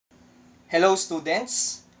Hello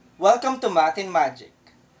students! Welcome to Math&Magic.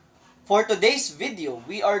 For today's video,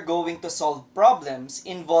 we are going to solve problems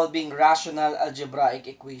involving rational algebraic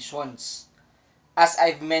equations. As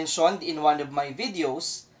I've mentioned in one of my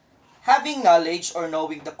videos, having knowledge or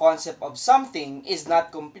knowing the concept of something is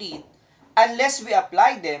not complete unless we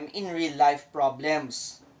apply them in real-life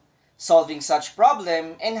problems. Solving such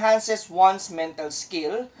problem enhances one's mental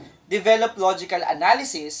skill, develop logical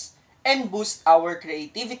analysis, and boost our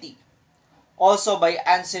creativity. Also, by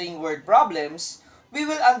answering word problems, we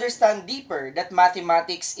will understand deeper that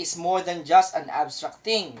mathematics is more than just an abstract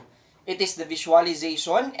thing. It is the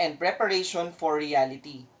visualization and preparation for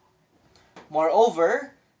reality.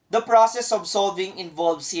 Moreover, the process of solving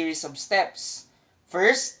involves series of steps.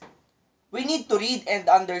 First, we need to read and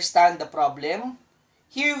understand the problem.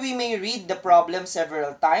 Here we may read the problem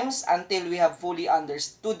several times until we have fully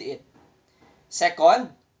understood it.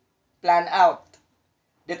 Second, plan out.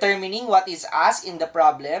 Determining what is asked in the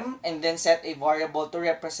problem and then set a variable to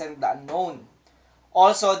represent the unknown.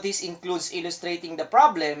 Also, this includes illustrating the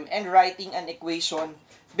problem and writing an equation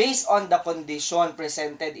based on the condition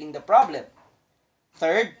presented in the problem.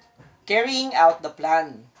 Third, carrying out the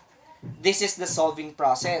plan. This is the solving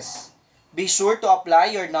process. Be sure to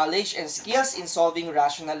apply your knowledge and skills in solving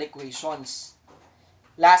rational equations.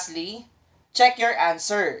 Lastly, check your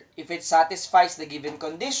answer if it satisfies the given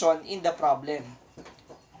condition in the problem.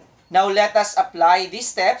 Now let us apply these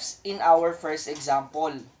steps in our first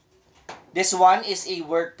example. This one is a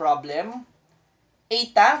word problem. A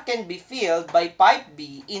tank can be filled by pipe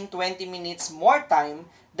B in 20 minutes more time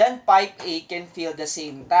than pipe A can fill the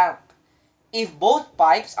same tank. If both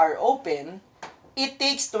pipes are open, it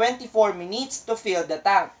takes 24 minutes to fill the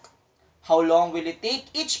tank. How long will it take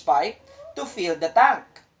each pipe to fill the tank?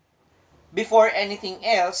 Before anything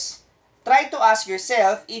else, try to ask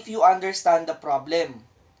yourself if you understand the problem.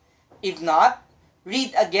 If not,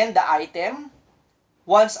 read again the item.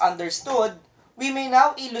 Once understood, we may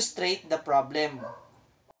now illustrate the problem.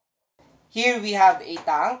 Here we have a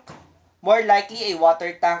tank, more likely a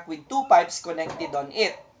water tank with two pipes connected on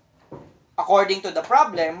it. According to the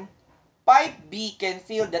problem, pipe B can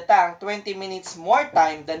fill the tank 20 minutes more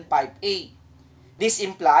time than pipe A. This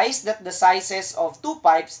implies that the sizes of two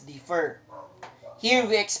pipes differ. Here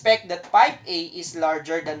we expect that pipe A is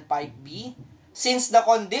larger than pipe B, since the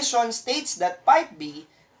condition states that pipe B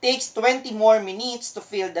takes 20 more minutes to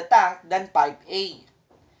fill the tank than pipe A.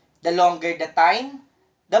 The longer the time,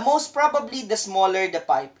 the most probably the smaller the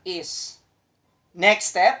pipe is. Next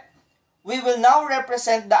step, we will now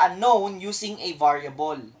represent the unknown using a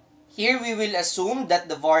variable. Here we will assume that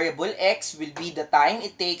the variable x will be the time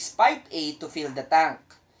it takes pipe A to fill the tank,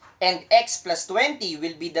 and x plus 20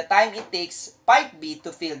 will be the time it takes pipe B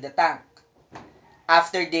to fill the tank.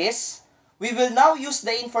 After this, we will now use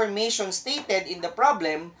the information stated in the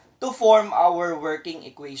problem to form our working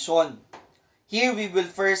equation. Here we will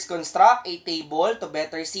first construct a table to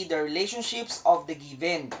better see the relationships of the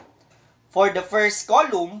given. For the first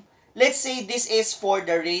column, let's say this is for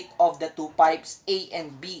the rate of the two pipes A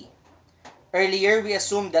and B. Earlier, we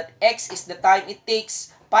assumed that x is the time it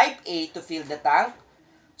takes pipe A to fill the tank.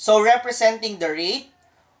 So representing the rate,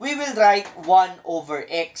 we will write 1 over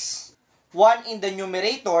x. 1 in the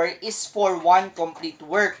numerator is for one complete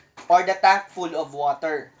work, or the tank full of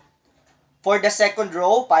water. For the second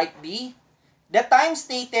row, pipe B, the time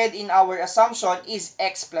stated in our assumption is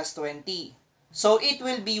x plus 20. So it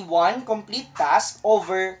will be 1 complete task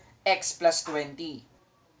over x plus 20.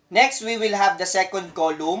 Next, we will have the second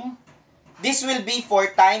column. This will be for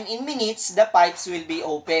time in minutes the pipes will be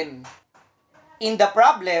open. In the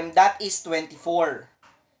problem, that is 24.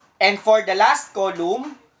 And for the last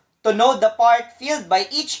column, to know the part filled by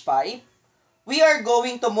each pipe, we are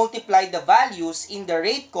going to multiply the values in the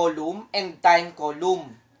rate column and time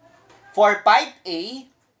column. For pipe A,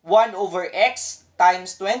 1 over x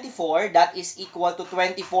times 24, that is equal to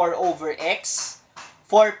 24 over x.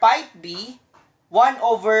 For pipe B, 1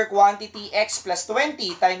 over quantity x plus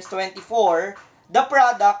 20 times 24, the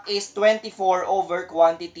product is 24 over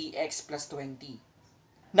quantity x plus 20.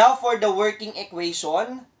 Now for the working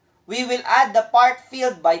equation, we will add the part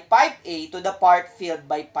filled by pipe A to the part filled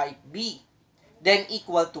by pipe B, then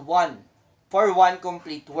equal to 1 for one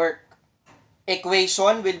complete work.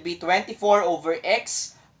 Equation will be 24 over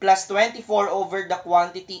x plus 24 over the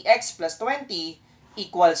quantity x plus 20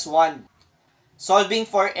 equals 1. Solving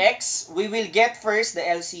for x, we will get first the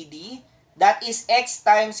LCD, that is x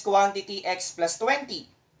times quantity x plus 20.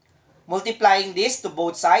 Multiplying this to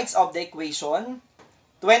both sides of the equation,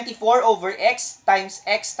 24 over x times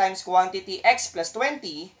quantity x plus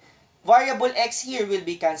 20, variable x here will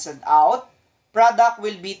be cancelled out. product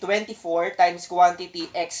will be 24 times quantity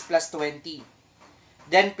x plus 20.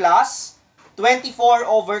 Then plus 24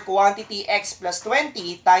 over quantity x plus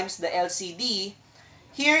 20 times the LCD.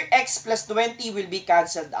 Here, x plus 20 will be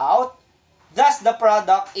cancelled out. Thus, the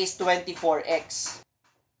product is 24x.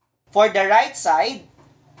 For the right side,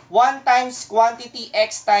 1 times quantity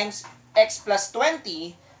x times x plus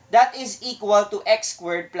 20, that is equal to x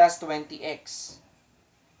squared plus 20x.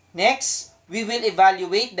 Next, we will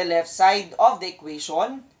evaluate the left side of the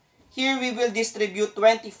equation. Here, we will distribute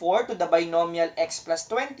 24 to the binomial x plus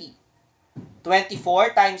 20. 24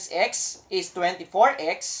 times x is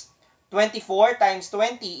 24x. 24 times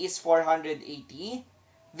 20 is 480.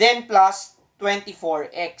 Then plus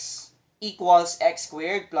 24x equals x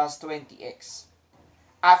squared plus 20x.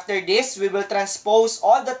 After this, we will transpose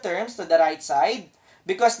all the terms to the right side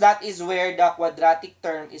because that is where the quadratic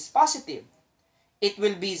term is positive. It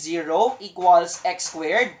will be 0 equals x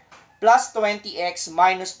squared plus 20x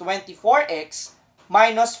minus 24x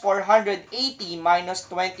minus 480 minus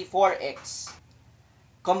 24x.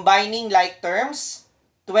 Combining like terms,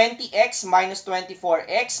 20x minus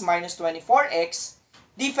 24x minus 24x,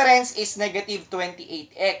 difference is negative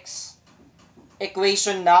 28x.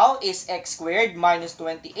 Equation now is x squared minus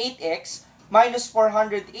 28x minus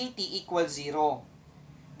 480 equals 0.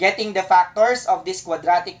 Getting the factors of this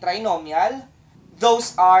quadratic trinomial,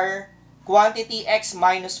 those are quantity x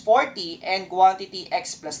minus 40 and quantity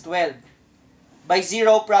x plus 12. By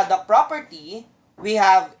zero product property, we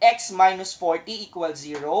have x minus 40 equals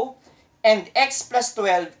 0 and x plus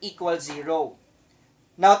 12 equals 0.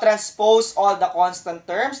 Now transpose all the constant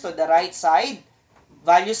terms to the right side.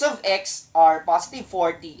 Values of x are positive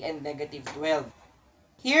 40 and negative 12.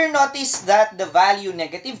 Here notice that the value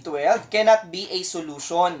negative 12 cannot be a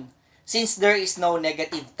solution since there is no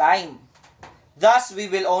negative time. Thus, we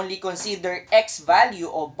will only consider x value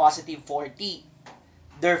of positive 40.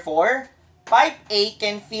 Therefore, pipe A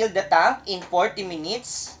can fill the tank in 40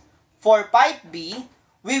 minutes. For pipe B,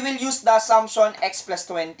 we will use the assumption x plus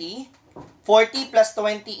 20. 40 plus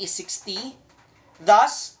 20 is 60.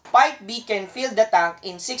 Thus, pipe B can fill the tank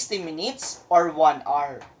in 60 minutes or 1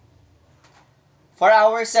 hour. For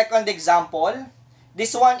our second example,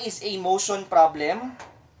 this one is a motion problem.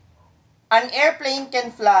 An airplane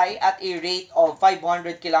can fly at a rate of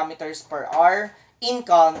 500 kilometers per hour in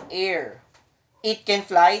calm air. It can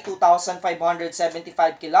fly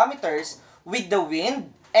 2,575 kilometers with the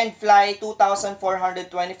wind and fly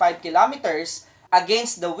 2,425 kilometers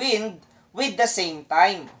against the wind with the same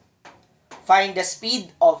time. Find the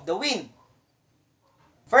speed of the wind.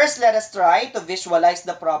 First, let us try to visualize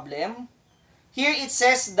the problem. Here it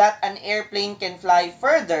says that an airplane can fly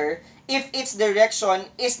further if its direction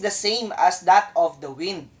is the same as that of the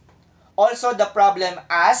wind. Also, the problem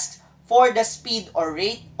asks for the speed or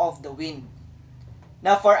rate of the wind.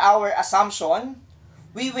 Now, for our assumption,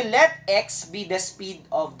 we will let x be the speed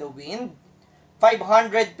of the wind.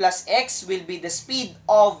 500 plus x will be the speed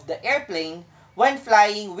of the airplane when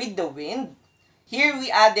flying with the wind. Here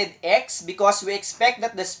we added x because we expect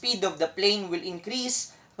that the speed of the plane will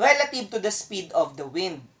increase relative to the speed of the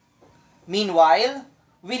wind. Meanwhile,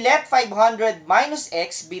 we let 500 minus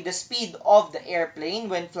x be the speed of the airplane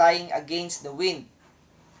when flying against the wind.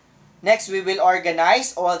 Next, we will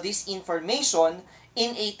organize all this information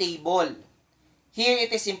in a table. Here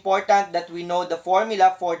it is important that we know the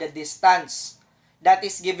formula for the distance. That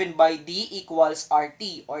is given by d equals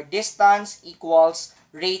rt, or distance equals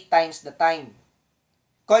rate times the time.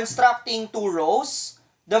 Constructing two rows.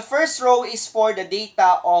 The first row is for the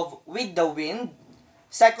data of with the wind.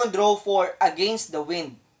 Second row for against the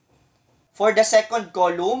wind. For the second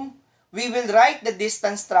column, we will write the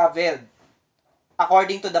distance traveled.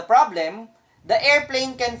 According to the problem, the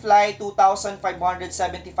airplane can fly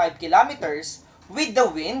 2,575 kilometers with the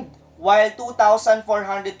wind while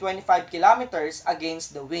 2,425 kilometers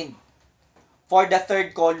against the wind. For the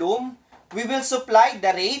third column, we will supply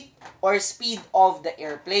the rate or speed of the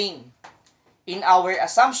airplane. In our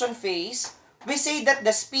assumption phase, we say that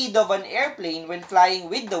the speed of an airplane when flying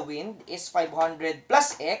with the wind is 500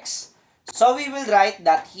 plus x, so we will write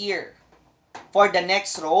that here. For the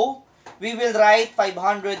next row, we will write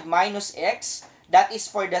 500 minus x, that is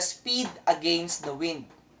for the speed against the wind.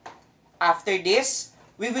 After this,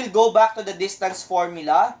 we will go back to the distance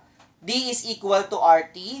formula. D is equal to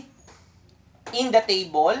RT. In the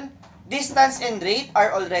table, distance and rate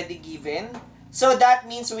are already given, so that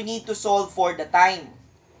means we need to solve for the time.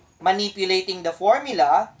 Manipulating the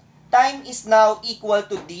formula, time is now equal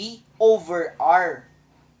to D over R.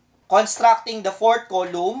 Constructing the fourth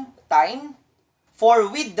column, time, for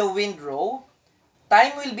with the wind row,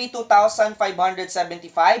 Time will be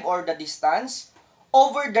 2,575 or the distance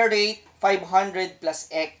over the rate 500 plus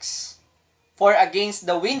x. For against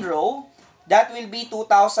the wind row, that will be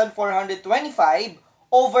 2,425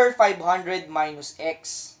 over 500 minus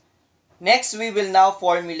x. Next, we will now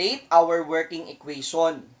formulate our working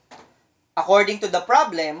equation. According to the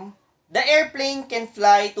problem, the airplane can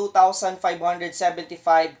fly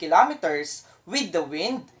 2,575 kilometers with the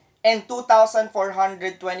wind and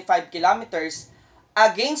 2,425 kilometers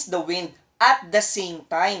against the wind at the same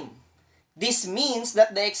time. This means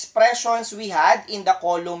that the expressions we had in the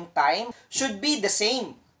column time should be the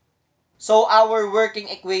same. So our working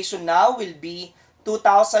equation now will be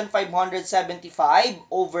 2,575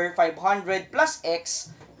 over 500 plus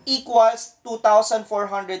x equals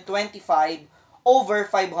 2,425 over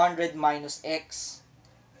 500 minus x.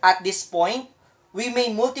 At this point, we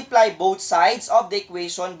may multiply both sides of the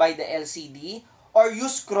equation by the LCD or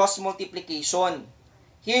use cross multiplication.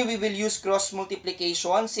 Here we will use cross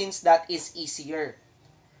multiplication since that is easier.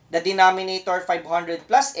 The denominator 500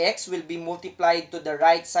 plus x will be multiplied to the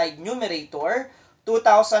right side numerator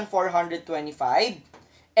 2,425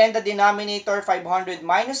 and the denominator 500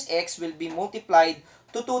 minus x will be multiplied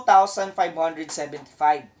to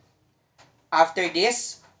 2,575. After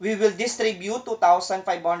this, we will distribute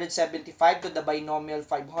 2,575 to the binomial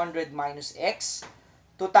 500 minus x.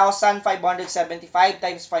 2,575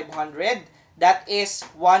 times 500, that is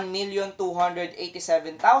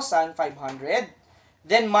 1,287,500.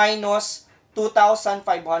 Then minus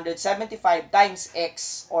 2,575 times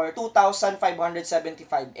x or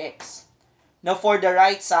 2,575x. Now for the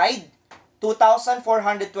right side,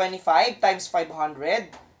 2,425 times 500,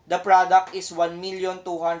 the product is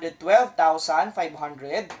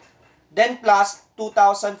 1,212,500. Then plus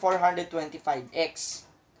 2,425x.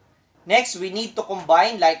 Next, we need to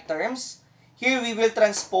combine like terms. Here we will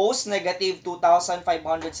transpose negative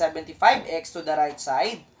 2,575x to the right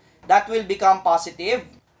side. That will become positive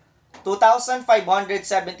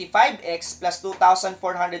 2,575x plus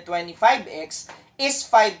 2,425x is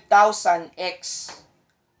 5,000x.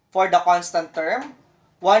 For the constant term,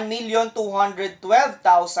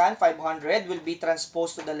 1,212,500 will be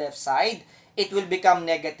transposed to the left side. It will become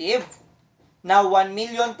negative. Now,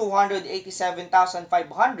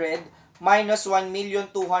 1,287,500 minus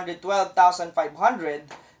 1,212,500,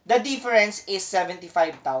 the difference is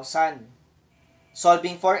 75,000.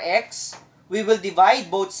 Solving for x, we will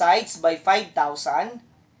divide both sides by 5,000.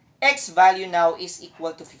 X value now is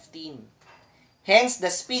equal to 15. Hence,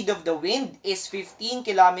 the speed of the wind is 15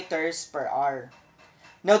 kilometers per hour.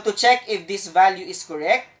 Now, to check if this value is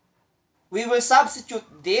correct, we will substitute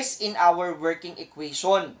this in our working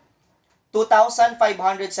equation.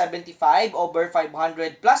 2,575 over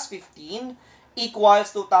 500 plus 15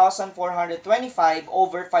 equals 2,425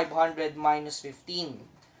 over 500 minus 15.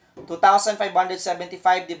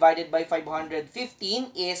 2,575 divided by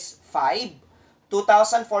 515 is 5.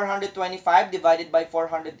 2,425 divided by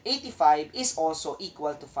 485 is also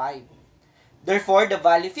equal to 5. Therefore, the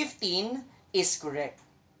value 15 is correct.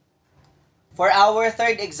 For our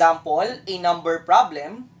third example, a number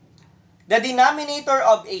problem, the denominator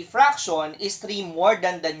of a fraction is 3 more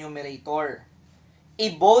than the numerator.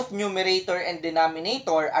 If both numerator and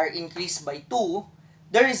denominator are increased by 2,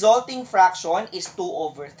 the resulting fraction is 2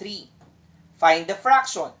 over 3. Find the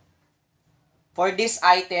fraction. For this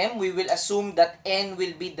item, we will assume that n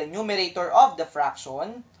will be the numerator of the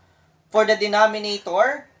fraction. For the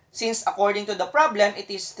denominator, since according to the problem, it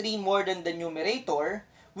is 3 more than the numerator,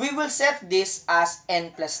 we will set this as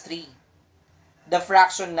n plus 3. The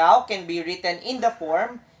fraction now can be written in the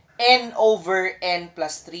form n over n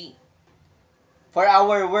plus 3. For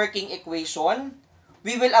our working equation,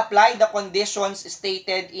 we will apply the conditions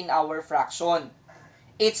stated in our fraction.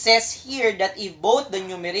 It says here that if both the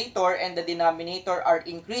numerator and the denominator are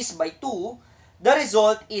increased by 2, the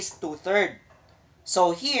result is 2/3.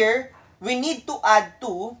 So here, we need to add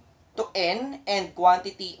 2 to n and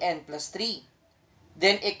quantity n plus 3.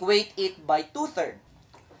 Then equate it by 2/3.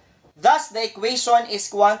 Thus, the equation is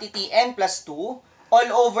quantity n plus 2 all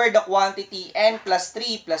over the quantity n plus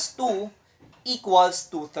 3 plus 2 equals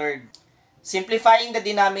 2/3. Simplifying the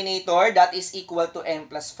denominator, that is equal to n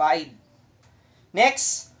plus 5.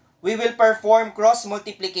 Next, we will perform cross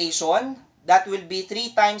multiplication. That will be 3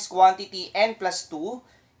 times quantity n plus 2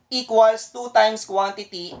 equals 2 times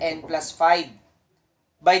quantity n plus 5.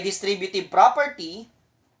 By distributive property,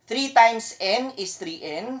 3 times n is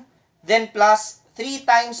 3n, then plus 3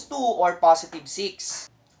 times 2 or positive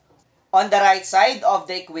 6. On the right side of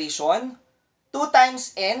the equation, 2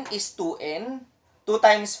 times n is 2n, 2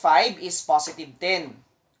 times 5 is positive 10.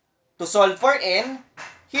 To solve for n,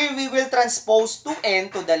 Here we will transpose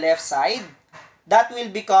 2n to the left side. That will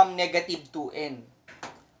become negative 2n.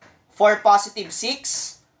 For positive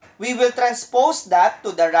 6, we will transpose that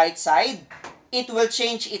to the right side. It will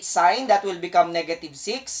change its sign. That will become negative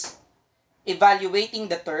 6. Evaluating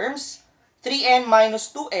the terms, 3n minus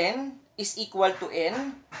 2n is equal to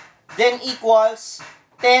n. Then equals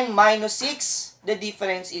 10 minus 6. The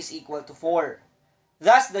difference is equal to 4.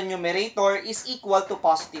 Thus, the numerator is equal to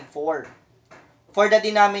positive 4. For the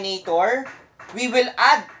denominator, we will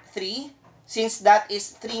add 3. Since that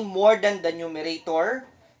is 3 more than the numerator,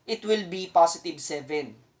 it will be positive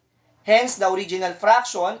 7. Hence, the original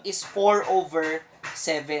fraction is 4 over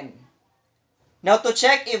 7. Now, to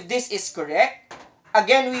check if this is correct,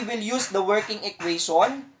 again, we will use the working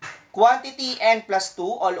equation. Quantity n plus 2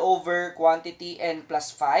 all over quantity n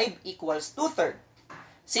plus 5 equals 2/3.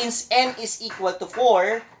 Since n is equal to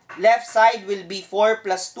 4, left side will be 4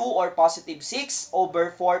 plus 2 or positive 6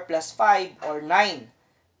 over 4 plus 5 or 9.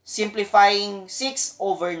 Simplifying 6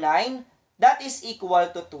 over 9, that is equal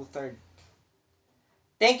to 2/3.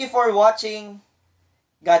 Thank you for watching.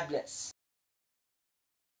 God bless.